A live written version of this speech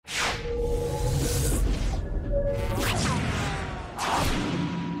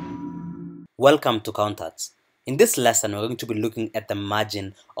Welcome to Countarts. In this lesson, we're going to be looking at the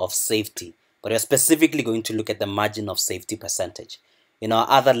margin of safety, but we're specifically going to look at the margin of safety percentage. In our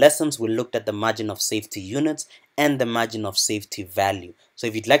other lessons, we looked at the margin of safety units and the margin of safety value. So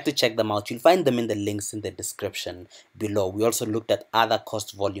if you'd like to check them out, you'll find them in the links in the description below. We also looked at other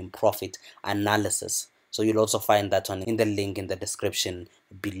cost volume profit analysis. So you'll also find that one in the link in the description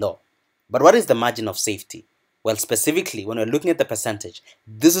below. But what is the margin of safety? Well, specifically, when we're looking at the percentage,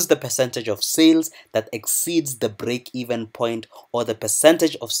 this is the percentage of sales that exceeds the break-even point, or the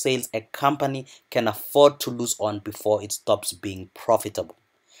percentage of sales a company can afford to lose on before it stops being profitable.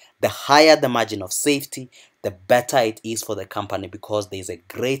 The higher the margin of safety, the better it is for the company because there is a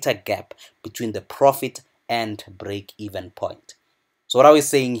greater gap between the profit and break-even point. So what are we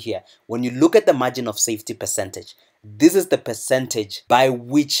saying here? When you look at the margin of safety percentage, this is the percentage by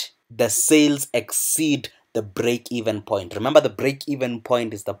which the sales exceed the break-even point. Remember, the break-even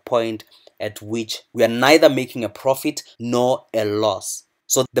point is the point at which we are neither making a profit nor a loss.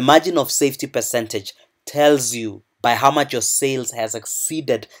 So the margin of safety percentage tells you by how much your sales has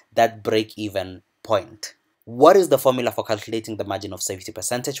exceeded that break-even point. What is the formula for calculating the margin of safety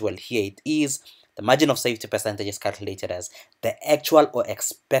percentage? Well, here it is. The margin of safety percentage is calculated as the actual or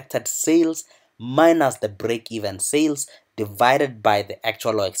expected sales minus the break-even sales divided by the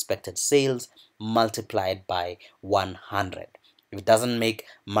actual or expected sales multiplied by 100. If it doesn't make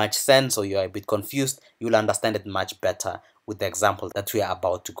much sense or you're a bit confused, you'll understand it much better with the example that we are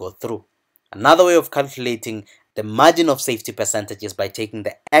about to go through. Another way of calculating the margin of safety percentage is by taking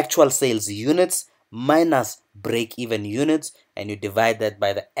the actual sales units minus break-even units, and you divide that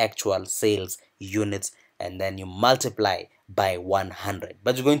by the actual sales units, and then you multiply by 100.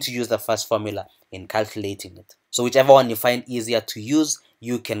 But you're going to use the first formula in calculating it. So whichever one you find easier to use,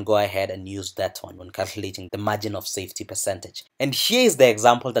 you can go ahead and use that one when calculating the margin of safety percentage. And here is the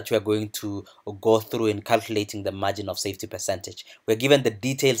example that we are going to go through in calculating the margin of safety percentage. We're given the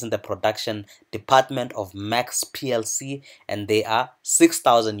details in the production department of Max PLC, and they are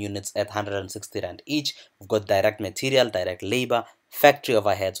 6,000 units at 160 Rand each. We've got direct material, direct labor, factory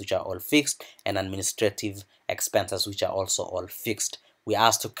overheads, which are all fixed, and administrative expenses, which are also all fixed. We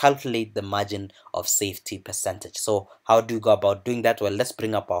asked to calculate the margin of safety percentage. So how do you go about doing that? Well, let's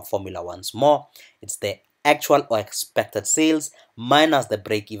bring up our formula once more. It's the actual or expected sales minus the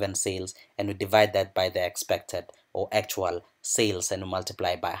break-even sales, and we divide that by the expected or actual sales, and we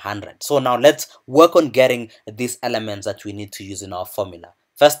multiply by 100. So now let's work on getting these elements that we need to use in our formula.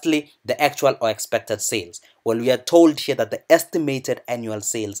 Firstly, the actual or expected sales. Well, we are told here that the estimated annual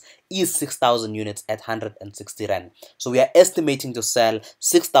sales is 6,000 units at 160 Rand. So we are estimating to sell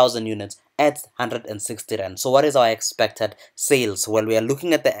 6,000 units at 160 Rand. So what is our expected sales? Well, we are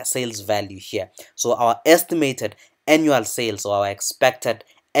looking at the sales value here. So our estimated annual sales, or our expected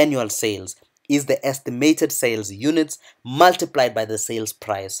annual sales, is the estimated sales units multiplied by the sales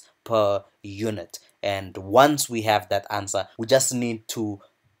price per unit. And once we have that answer, we just need to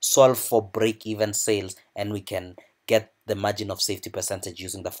solve for break-even sales, and we can get the margin of safety percentage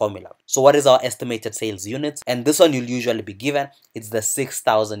using the formula. So what is our estimated sales units? And this one you'll usually be given. It's the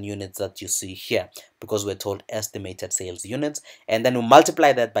 6,000 units that you see here, because we're told estimated sales units, and then we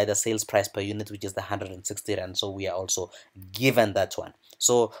multiply that by the sales price per unit, which is the 160 Rand. So we are also given that one.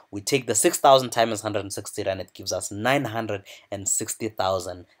 So we take the 6,000 times 160 Rand, it gives us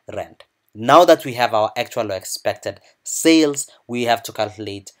 960,000 Rand. Now that we have our actual or expected sales, we have to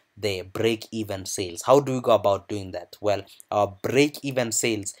calculate the break-even sales. How do we go about doing that? Well, our break-even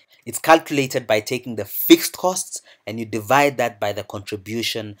sales, it's calculated by taking the fixed costs and you divide that by the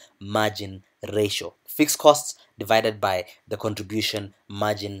contribution margin ratio. Fixed costs divided by the contribution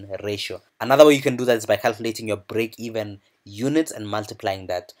margin ratio. Another way you can do that is by calculating your break-even units and multiplying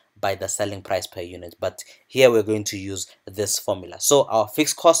that by the selling price per unit. But here we're going to use this formula. So our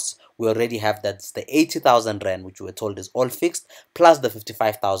fixed costs, we already have that. It's the 80,000 Rand, which we were told is all fixed, plus the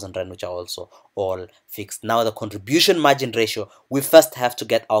 55,000 Rand, which are also all fixed. Now the contribution margin ratio, we first have to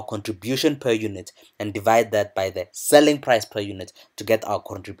get our contribution per unit and divide that by the selling price per unit to get our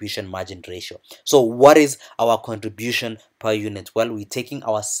contribution margin ratio. So what is our contribution per unit? Well, we're taking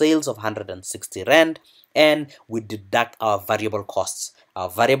our sales of 160 Rand and we deduct our variable costs. Our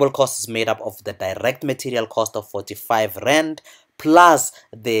variable cost is made up of the direct material cost of 45 Rand plus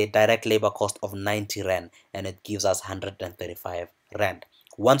the direct labor cost of 90 Rand, and it gives us 135 Rand.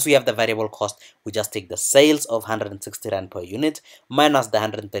 Once we have the variable cost, we just take the sales of 160 Rand per unit minus the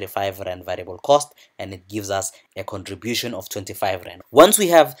 135 Rand variable cost, and it gives us a contribution of 25 Rand. Once we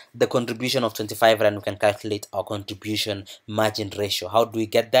have the contribution of 25 Rand, we can calculate our contribution margin ratio. How do we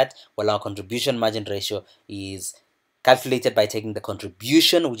get that? Well, our contribution margin ratio is calculated by taking the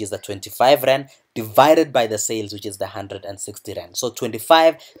contribution, which is the 25 Rand, divided by the sales, which is the 160 Rand. So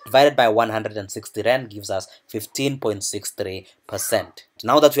 25 divided by 160 Rand gives us 15.63%.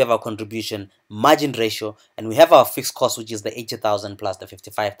 Now that we have our contribution margin ratio and we have our fixed cost, which is the 80,000 plus the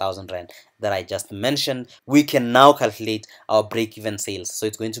 55,000 Rand that I just mentioned, we can now calculate our break-even sales. So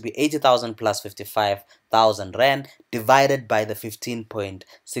it's going to be 80,000 plus 55,000 Rand divided by the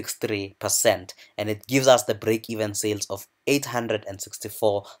 15.63%, and it gives us the break-even sales of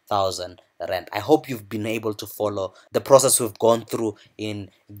 864,000 Rand. I hope you've been able to follow the process we've gone through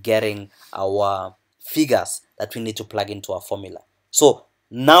in getting our figures that we need to plug into our formula. So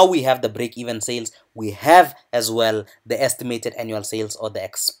now we have the break-even sales. We have as well the estimated annual sales or the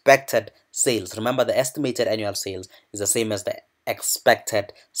expected sales. Remember, the estimated annual sales is the same as the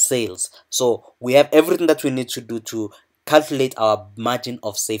expected sales. So we have everything that we need to do to calculate our margin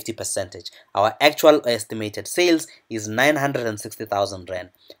of safety percentage. Our actual estimated sales is 960,000 Rand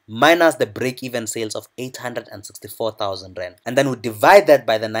minus the break-even sales of 864,000 Rand. And then we divide that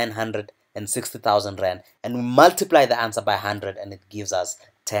by the 960,000 Rand and we multiply the answer by 100 and it gives us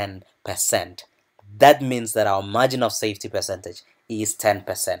 10%. That means that our margin of safety percentage is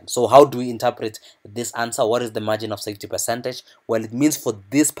 10%. So how do we interpret this answer? What is the margin of safety percentage? Well, it means for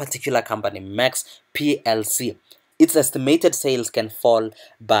this particular company, Max PLC, its estimated sales can fall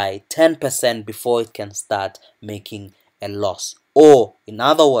by 10% before it can start making a loss. Or, in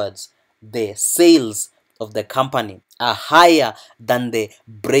other words, the sales of the company are higher than the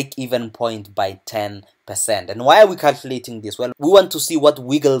break-even point by 10%. And why are we calculating this? Well, we want to see what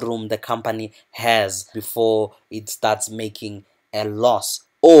wiggle room the company has before it starts making a loss.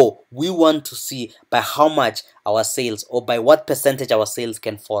 Or we want to see by how much our sales or by what percentage our sales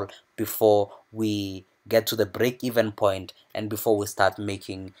can fall before we get to the break-even point and before we start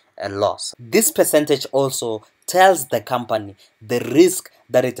making a loss. This percentage also tells the company the risk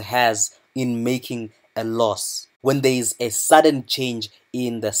that it has in making a loss when there is a sudden change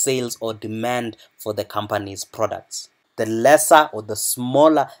in the sales or demand for the company's products. The lesser or the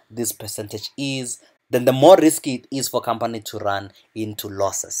smaller this percentage is, then the more risky it is for company to run into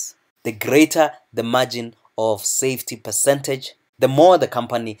losses. The greater the margin of safety percentage, the more the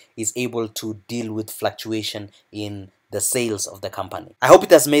company is able to deal with fluctuation in the sales of the company. I hope it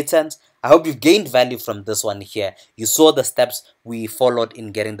has made sense. I hope you've gained value from this one here. You saw the steps we followed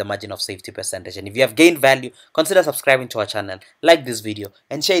in getting the margin of safety percentage. And if you have gained value, consider subscribing to our channel, like this video,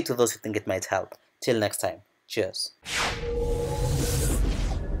 and share it to those who think it might help. Till next time, cheers.